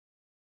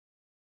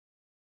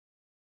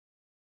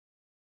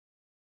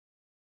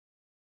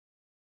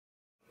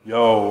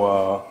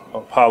Yo,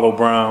 Apollo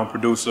Brown,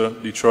 producer,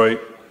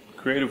 Detroit.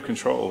 Creative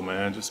control,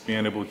 man. Just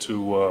being able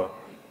to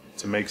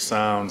make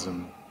sounds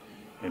and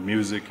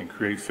music and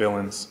create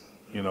feelings,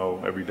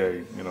 every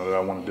day, that I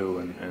want to do.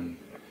 And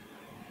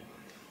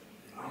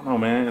I don't know,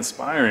 man,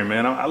 inspiring,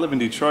 man. I live in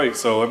Detroit,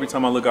 so every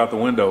time I look out the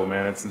window,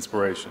 man, it's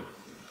inspiration.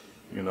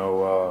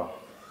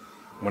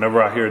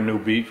 Whenever I hear a new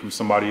beat from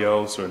somebody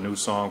else or a new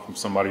song from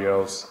somebody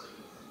else,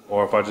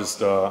 or if I just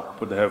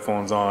put the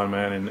headphones on,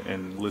 man,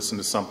 and listen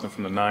to something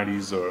from the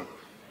 90s, or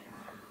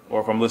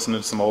if I'm listening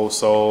to some old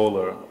soul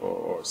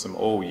or some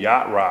old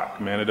yacht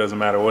rock, man, it doesn't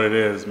matter what it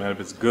is, man. If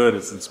it's good,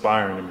 it's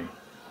inspiring to me.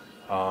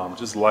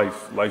 Just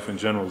life in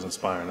general is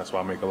inspiring. That's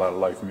why I make a lot of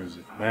life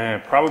music.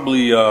 Man,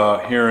 probably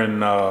hearing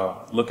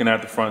Looking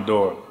at the Front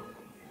Door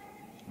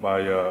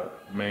by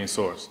Main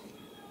Source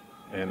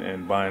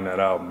and buying that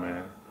album,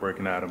 man.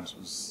 Breaking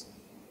Atoms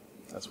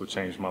that's what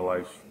changed my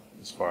life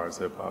as far as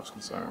hip hop's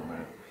concerned,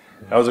 man.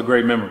 That was a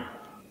great memory.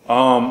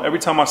 Every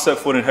time I set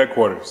foot in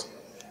headquarters,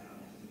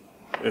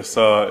 it's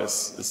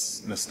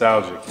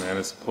nostalgic, man.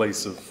 It's a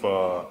place of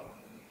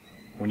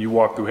when you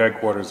walk through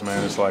headquarters,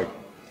 man. It's like,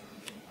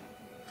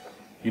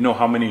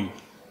 how many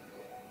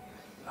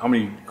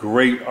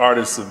great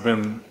artists have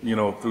been,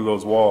 through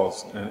those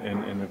walls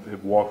and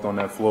have walked on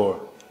that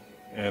floor,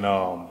 and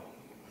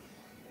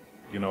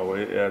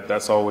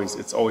it's always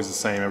the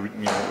same.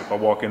 If I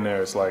walk in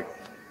there, it's like,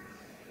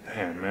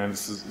 man,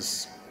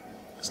 it's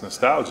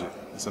nostalgic.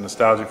 It's a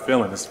nostalgic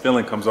feeling. This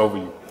feeling comes over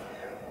you.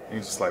 And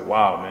it's just like,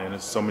 wow, man,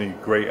 there's so many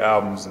great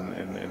albums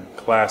and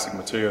classic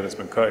material that's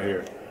been cut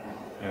here.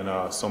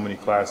 And so many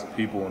classic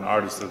people and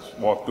artists that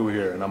walk through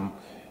here. And I'm,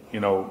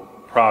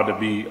 proud to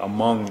be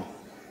among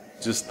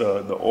just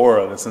the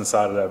aura that's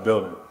inside of that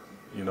building,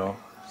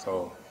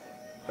 So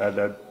that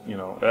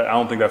I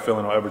don't think that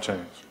feeling will ever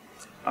change.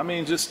 I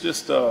mean,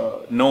 just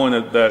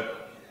knowing that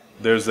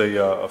there's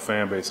a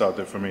fan base out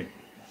there for me,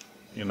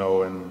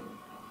 and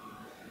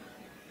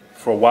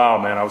for a while,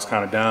 man, I was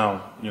kind of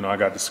down. I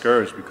got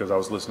discouraged because I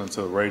was listening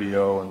to the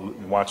radio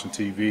and watching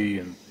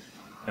TV,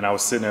 and I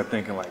was sitting there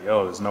thinking like,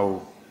 yo, there's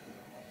no,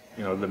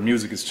 the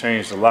music has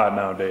changed a lot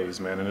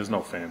nowadays, man, and there's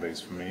no fan base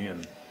for me.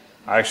 And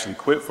I actually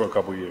quit for a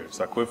couple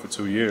years. I quit for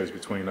 2 years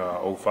between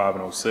 05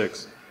 and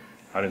 06.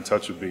 I didn't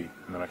touch a beat,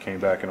 and then I came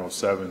back in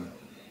 07,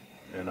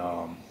 and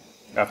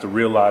after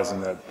realizing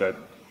that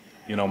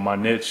my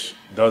niche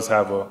does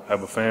have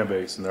a fan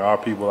base, and there are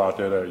people out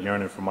there that are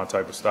yearning for my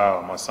type of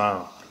style, my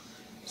sound.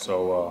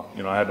 So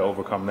I had to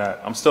overcome that.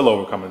 I'm still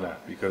overcoming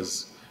that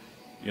because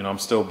I'm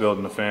still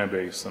building a fan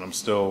base, and I'm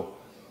still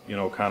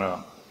kind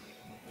of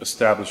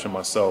establishing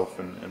myself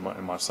and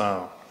my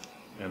sound.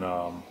 And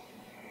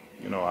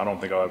I don't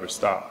think I'll ever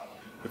stop.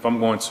 If I'm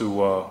going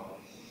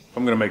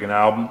to make an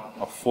album,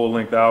 a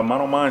full-length album, I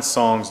don't mind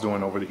songs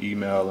doing over the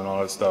email and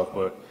all that stuff,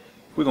 but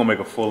if we're gonna make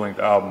a full-length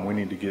album, we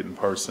need to get in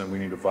person. We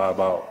need to vibe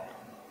out,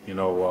 in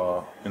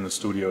the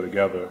studio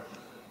together.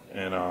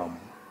 And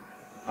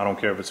I don't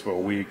care if it's for a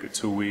week or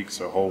 2 weeks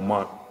or a whole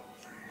month.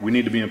 We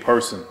need to be in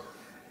person.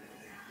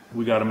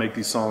 We got to make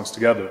these songs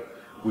together.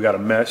 We got to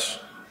mesh.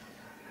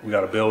 We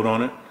got to build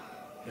on it.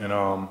 And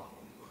I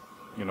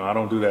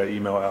don't do that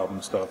email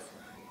album stuff.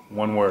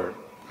 One word: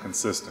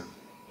 consistent.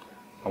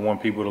 I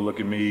want people to look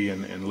at me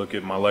and look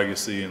at my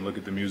legacy and look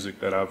at the music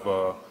that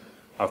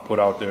I've put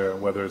out there,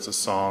 whether it's a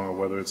song or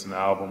whether it's an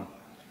album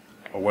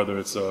or whether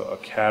it's a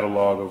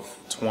catalog of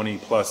 20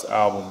 plus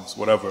albums,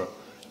 whatever.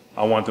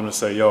 I want them to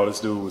say, yo,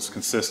 this dude was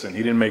consistent.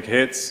 He didn't make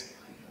hits,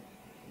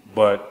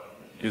 but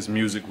his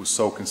music was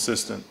so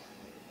consistent,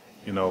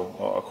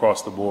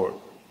 across the board.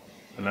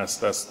 And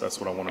that's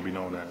what I want to be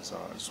known as.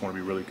 I just want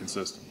to be really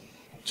consistent.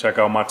 Check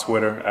out my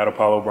Twitter,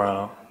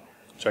 @ApolloBrown.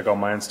 Check out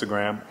my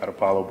Instagram,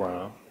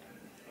 @ApolloBrown.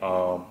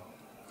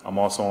 I'm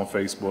also on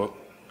Facebook,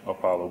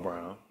 Apollo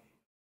Brown.